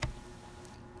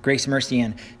Grace, mercy,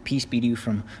 and peace be to you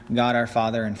from God our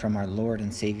Father and from our Lord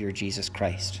and Savior Jesus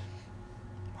Christ.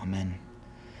 Amen.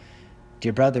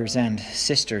 Dear brothers and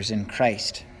sisters in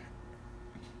Christ,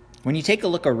 when you take a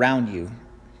look around you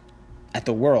at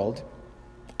the world,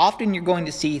 often you're going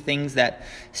to see things that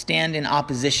stand in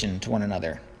opposition to one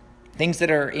another, things that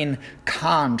are in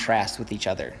contrast with each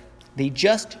other. They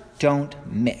just don't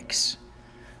mix.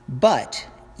 But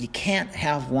you can't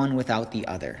have one without the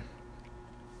other.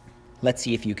 Let's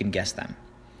see if you can guess them.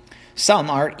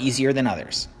 Some are easier than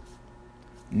others.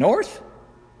 North,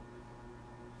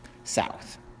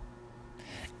 south.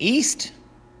 East,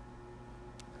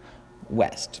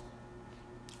 west.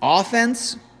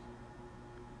 Offense,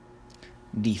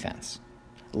 defense.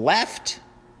 Left,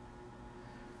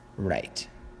 right.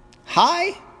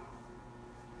 High,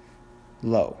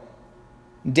 low.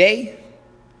 Day,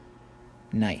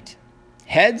 night.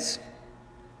 Heads,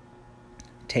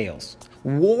 tails.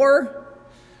 War,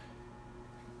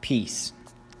 peace.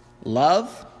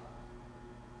 Love,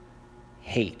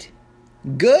 hate.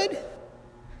 Good,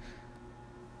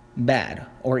 bad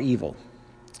or evil.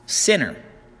 Sinner,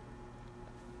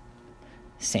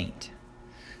 saint.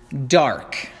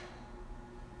 Dark,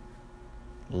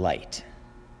 light.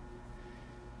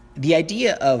 The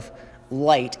idea of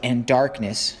light and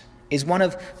darkness is one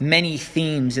of many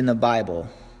themes in the Bible,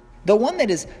 though one that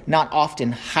is not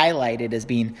often highlighted as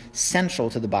being central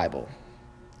to the Bible.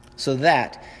 So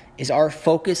that is our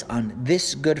focus on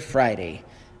this Good Friday,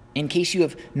 in case you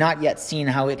have not yet seen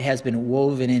how it has been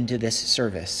woven into this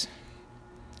service.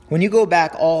 When you go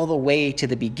back all the way to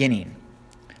the beginning,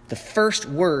 the first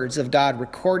words of God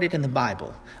recorded in the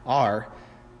Bible are,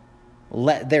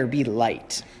 "Let there be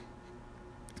light."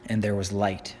 And there was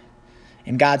light.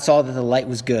 And God saw that the light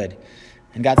was good.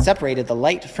 And God separated the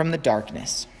light from the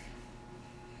darkness.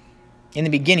 In the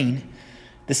beginning,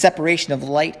 the separation of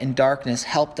light and darkness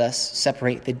helped us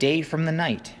separate the day from the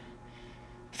night.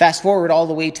 Fast forward all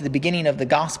the way to the beginning of the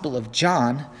Gospel of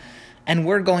John, and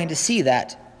we're going to see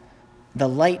that the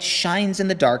light shines in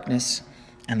the darkness,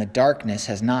 and the darkness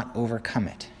has not overcome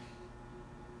it.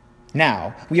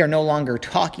 Now, we are no longer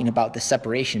talking about the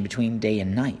separation between day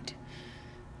and night.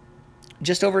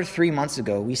 Just over 3 months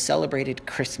ago, we celebrated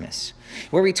Christmas,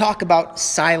 where we talk about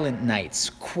silent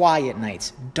nights, quiet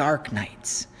nights, dark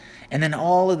nights. And then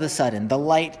all of a sudden, the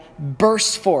light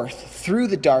bursts forth through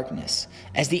the darkness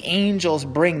as the angels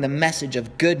bring the message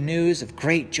of good news of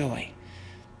great joy.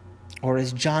 Or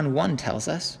as John 1 tells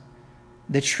us,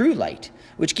 the true light,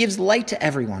 which gives light to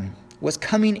everyone, was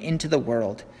coming into the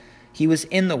world. He was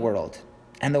in the world,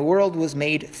 and the world was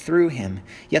made through him,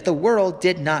 yet the world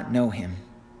did not know him.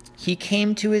 He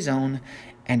came to his own,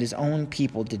 and his own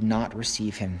people did not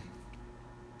receive him.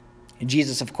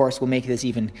 Jesus, of course, will make this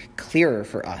even clearer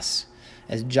for us,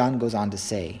 as John goes on to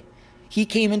say. He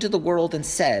came into the world and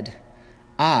said,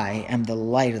 "I am the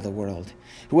light of the world.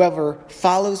 Whoever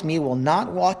follows me will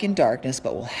not walk in darkness,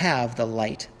 but will have the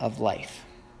light of life."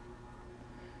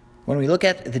 When we look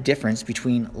at the difference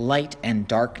between light and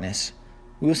darkness,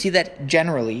 we will see that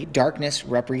generally darkness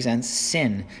represents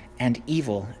sin and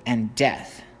evil and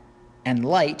death, and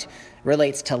light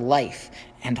relates to life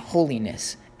and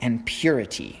holiness and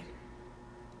purity.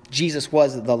 Jesus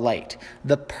was the light,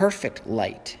 the perfect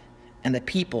light, and the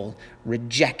people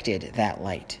rejected that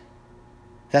light.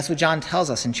 That's what John tells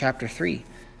us in chapter 3.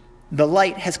 The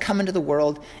light has come into the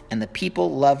world, and the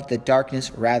people loved the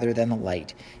darkness rather than the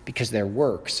light, because their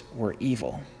works were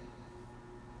evil.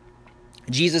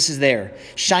 Jesus is there,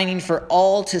 shining for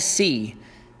all to see,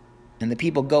 and the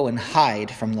people go and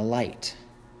hide from the light.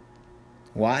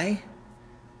 Why?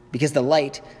 Because the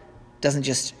light doesn't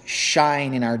just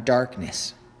shine in our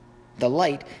darkness. The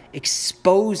light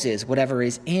exposes whatever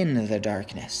is in the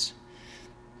darkness.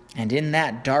 And in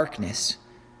that darkness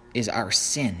is our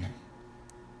sin,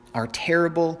 our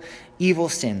terrible, evil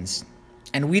sins.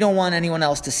 And we don't want anyone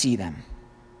else to see them.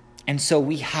 And so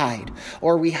we hide,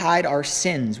 or we hide our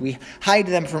sins. We hide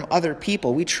them from other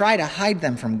people. We try to hide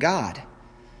them from God.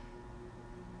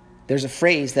 There's a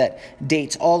phrase that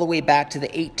dates all the way back to the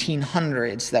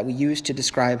 1800s that we use to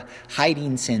describe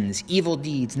hiding sins, evil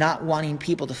deeds, not wanting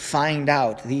people to find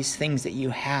out these things that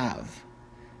you have.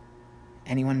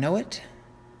 Anyone know it?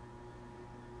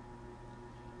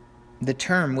 The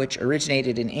term, which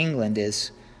originated in England,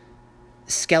 is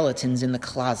skeletons in the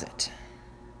closet.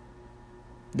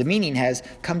 The meaning has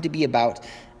come to be about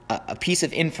a piece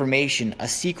of information, a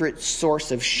secret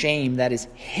source of shame that is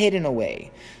hidden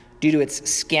away due to its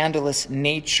scandalous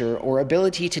nature or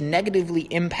ability to negatively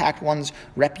impact one's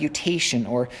reputation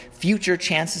or future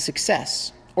chance of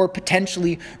success, or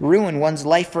potentially ruin one's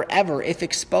life forever if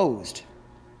exposed.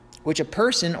 which a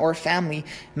person or family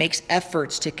makes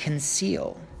efforts to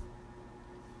conceal.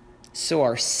 So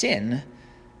our sin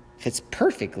fits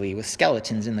perfectly with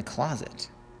skeletons in the closet.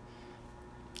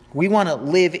 We want to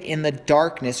live in the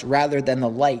darkness rather than the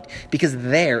light because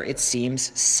there it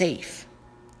seems safe.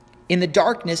 In the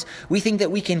darkness, we think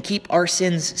that we can keep our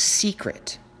sins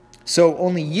secret, so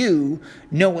only you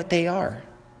know what they are.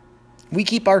 We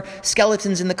keep our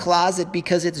skeletons in the closet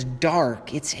because it's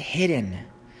dark, it's hidden.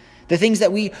 The things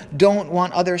that we don't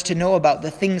want others to know about,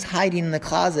 the things hiding in the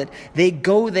closet, they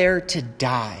go there to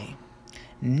die,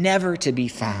 never to be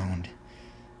found.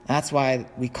 That's why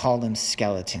we call them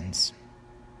skeletons.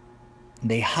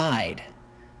 They hide,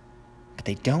 but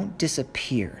they don't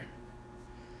disappear.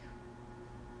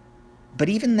 But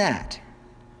even that,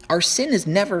 our sin is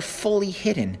never fully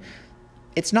hidden.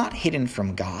 It's not hidden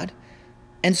from God.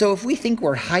 And so if we think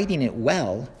we're hiding it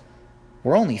well,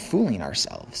 we're only fooling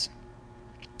ourselves.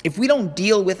 If we don't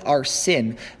deal with our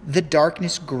sin, the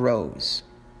darkness grows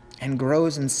and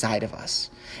grows inside of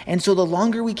us. And so the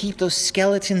longer we keep those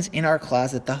skeletons in our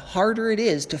closet, the harder it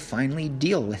is to finally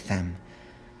deal with them.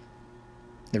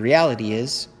 The reality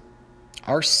is,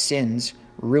 our sins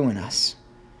ruin us,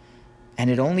 and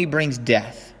it only brings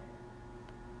death.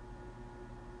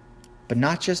 But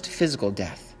not just physical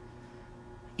death,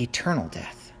 eternal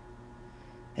death.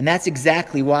 And that's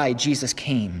exactly why Jesus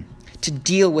came, to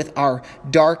deal with our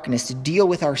darkness, to deal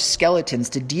with our skeletons,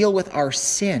 to deal with our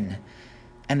sin,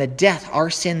 and the death our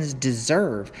sins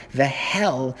deserve, the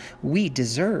hell we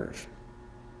deserve.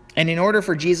 And in order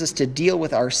for Jesus to deal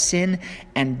with our sin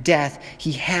and death,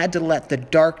 he had to let the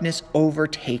darkness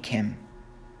overtake him.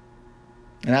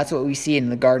 And that's what we see in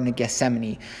the Garden of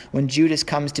Gethsemane, when Judas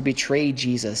comes to betray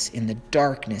Jesus in the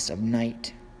darkness of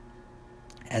night.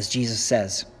 As Jesus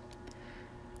says,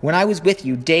 "When I was with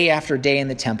you day after day in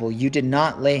the temple, you did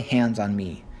not lay hands on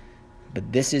me,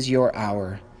 but this is your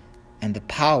hour and the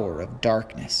power of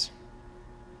darkness."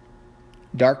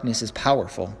 Darkness is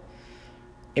powerful.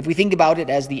 If we think about it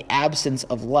as the absence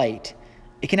of light,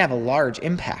 it can have a large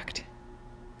impact.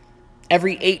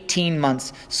 Every 18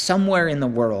 months, somewhere in the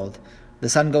world, the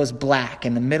sun goes black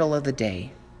in the middle of the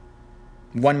day.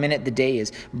 1 minute the day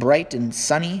is bright and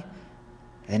sunny.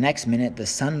 The next minute the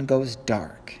sun goes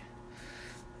dark.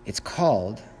 It's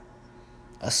called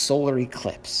a solar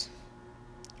eclipse.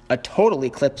 A total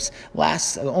eclipse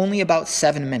lasts only about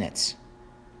 7 minutes.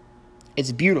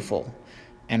 It's beautiful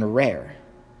and rare.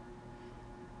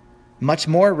 Much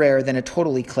more rare than a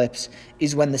total eclipse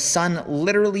is when the sun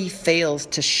literally fails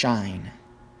to shine.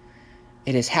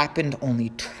 It has happened only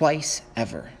twice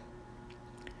ever.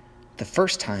 The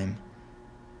first time,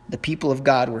 the people of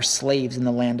God were slaves in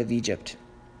the land of Egypt.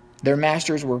 Their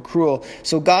masters were cruel,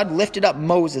 so God lifted up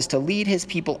Moses to lead his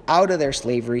people out of their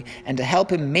slavery, and to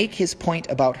help him make his point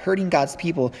about hurting God's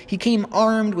people, he came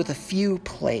armed with a few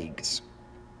plagues.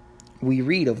 We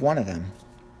read of one of them.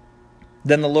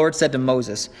 Then the Lord said to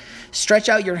Moses, "Stretch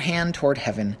out your hand toward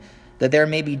heaven, that there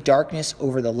may be darkness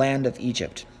over the land of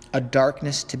Egypt, a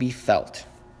darkness to be felt."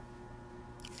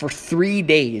 For 3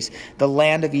 days, the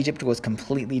land of Egypt was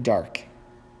completely dark.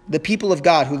 The people of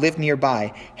God who lived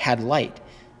nearby had light,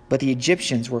 but the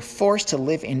Egyptians were forced to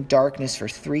live in darkness for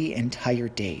 3 entire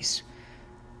days.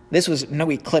 This was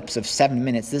no eclipse of 7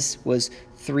 minutes. This was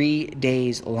 3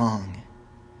 days long.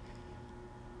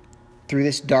 Through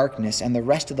this darkness and the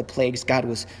rest of the plagues, God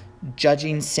was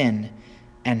judging sin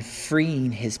and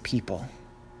freeing his people.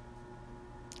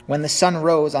 When the sun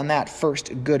rose on that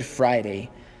first Good Friday,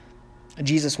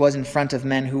 Jesus was in front of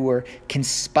men who were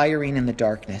conspiring in the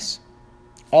darkness.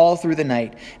 All through the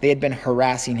night, they had been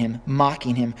harassing him,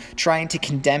 mocking him, trying to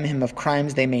condemn him of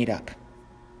crimes they made up.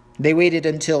 They waited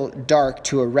until dark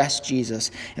to arrest Jesus,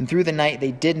 and through the night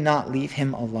they did not leave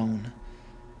him alone.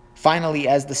 Finally,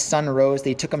 as the sun rose,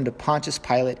 they took him to Pontius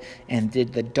Pilate and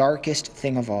did the darkest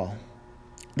thing of all.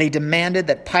 They demanded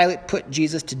that Pilate put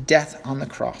Jesus to death on the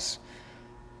cross.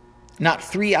 Not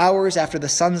 3 hours after the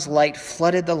sun's light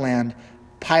flooded the land,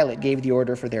 Pilate gave the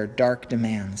order for their dark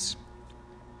demands.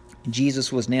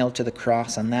 Jesus was nailed to the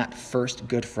cross on that first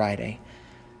Good Friday.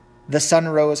 The sun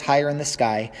rose higher in the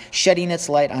sky, shedding its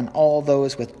light on all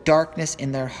those with darkness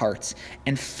in their hearts,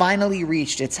 and finally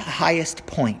reached its highest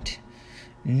point,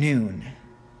 noon.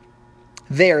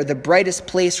 There, the brightest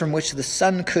place from which the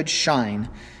sun could shine,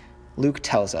 Luke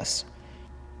tells us.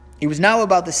 It was now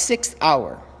about the 6th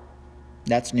hour,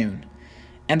 that's noon,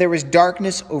 and there was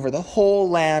darkness over the whole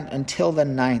land until the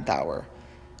 9th hour,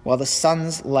 while the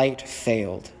sun's light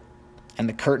failed, and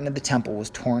the curtain of the temple was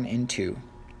torn in two.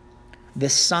 The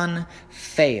sun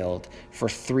failed for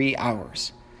 3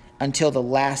 hours, until the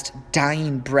last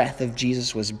dying breath of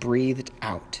Jesus was breathed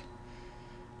out.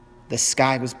 the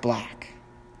sky was black.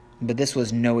 But this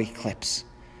was no eclipse.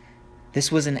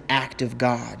 This was an act of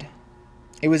God.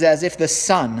 It was as if the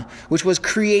sun, which was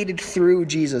created through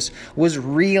Jesus, was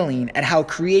reeling at how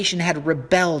creation had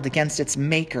rebelled against its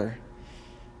maker.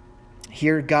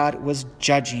 Here God was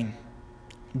judging,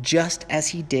 just as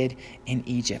he did in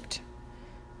Egypt.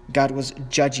 God was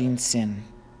judging sin.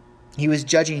 He was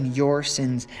judging your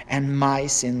sins and my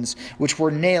sins, which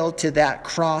were nailed to that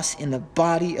cross in the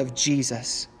body of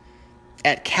Jesus.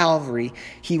 At Calvary,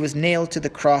 he was nailed to the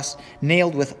cross,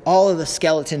 nailed with all of the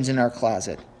skeletons in our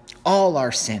closet, all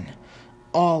our sin,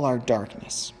 all our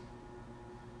darkness.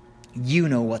 You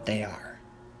know what they are.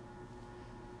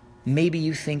 Maybe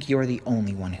you think you're the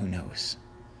only one who knows.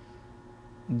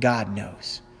 God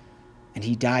knows, and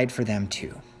he died for them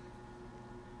too.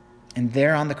 And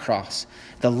there on the cross,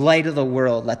 the light of the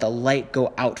world, let the light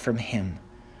go out from him.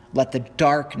 Let the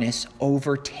darkness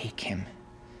overtake him.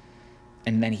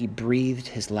 And then he breathed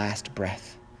his last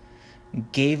breath,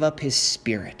 gave up his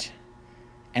spirit,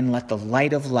 and let the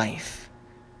light of life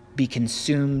be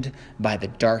consumed by the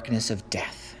darkness of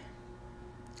death.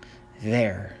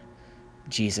 There,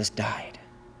 Jesus died.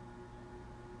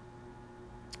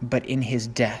 But in his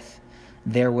death,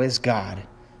 there was God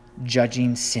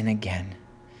judging sin again.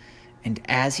 And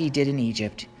as he did in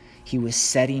Egypt, he was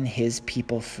setting his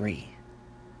people free.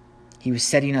 He was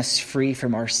setting us free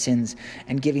from our sins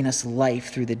and giving us life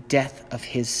through the death of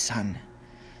his Son.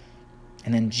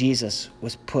 And then Jesus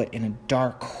was put in a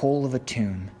dark hole of a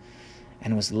tomb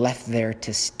and was left there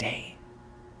to stay.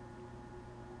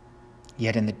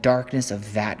 Yet in the darkness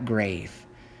of that grave,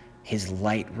 his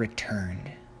light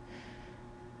returned.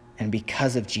 And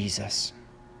because of Jesus,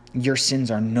 your sins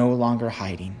are no longer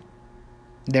hiding.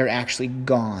 They're actually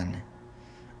gone,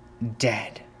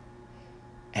 dead,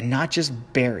 and not just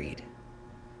buried,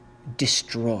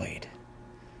 destroyed.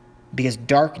 Because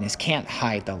darkness can't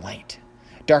hide the light.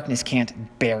 Darkness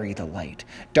can't bury the light.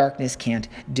 Darkness can't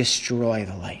destroy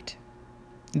the light.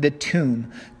 The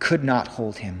tomb could not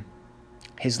hold him.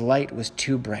 His light was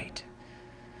too bright.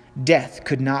 Death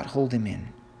could not hold him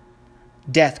in.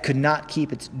 Death could not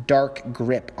keep its dark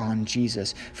grip on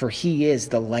Jesus, for he is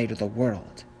the light of the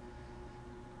world.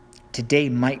 Today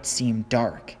might seem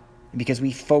dark because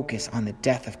we focus on the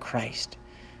death of Christ.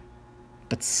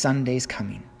 But Sunday's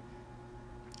coming,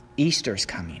 Easter's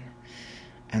coming,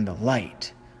 and the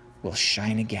light will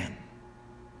shine again.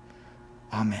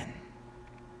 Amen.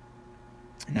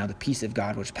 And now the peace of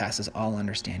God, which passes all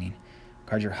understanding,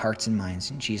 guard your hearts and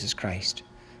minds in Jesus Christ,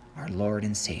 our Lord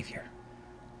and Savior.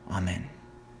 Amen.